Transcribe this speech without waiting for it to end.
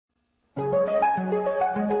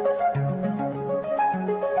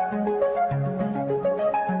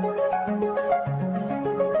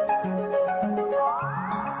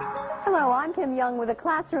a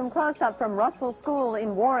classroom close-up from Russell School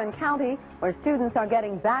in Warren County, where students are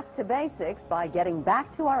getting back to basics by getting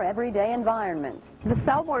back to our everyday environment. The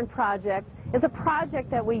Selborne project is a project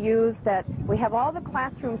that we use that we have all the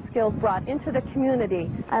classroom skills brought into the community.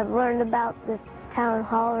 I've learned about the town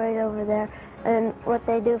hall right over there and what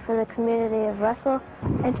they do for the community of Russell.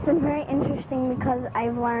 It's been very interesting because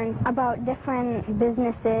I've learned about different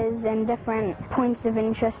businesses and different points of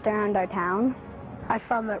interest around our town. I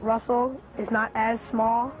found that Russell is not as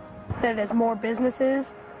small, that it has more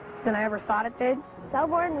businesses than I ever thought it did.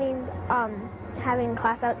 Selborne means having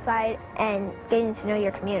class outside and getting to know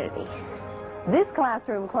your community. This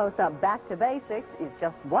classroom close-up back to basics is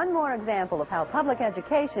just one more example of how public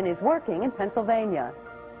education is working in Pennsylvania.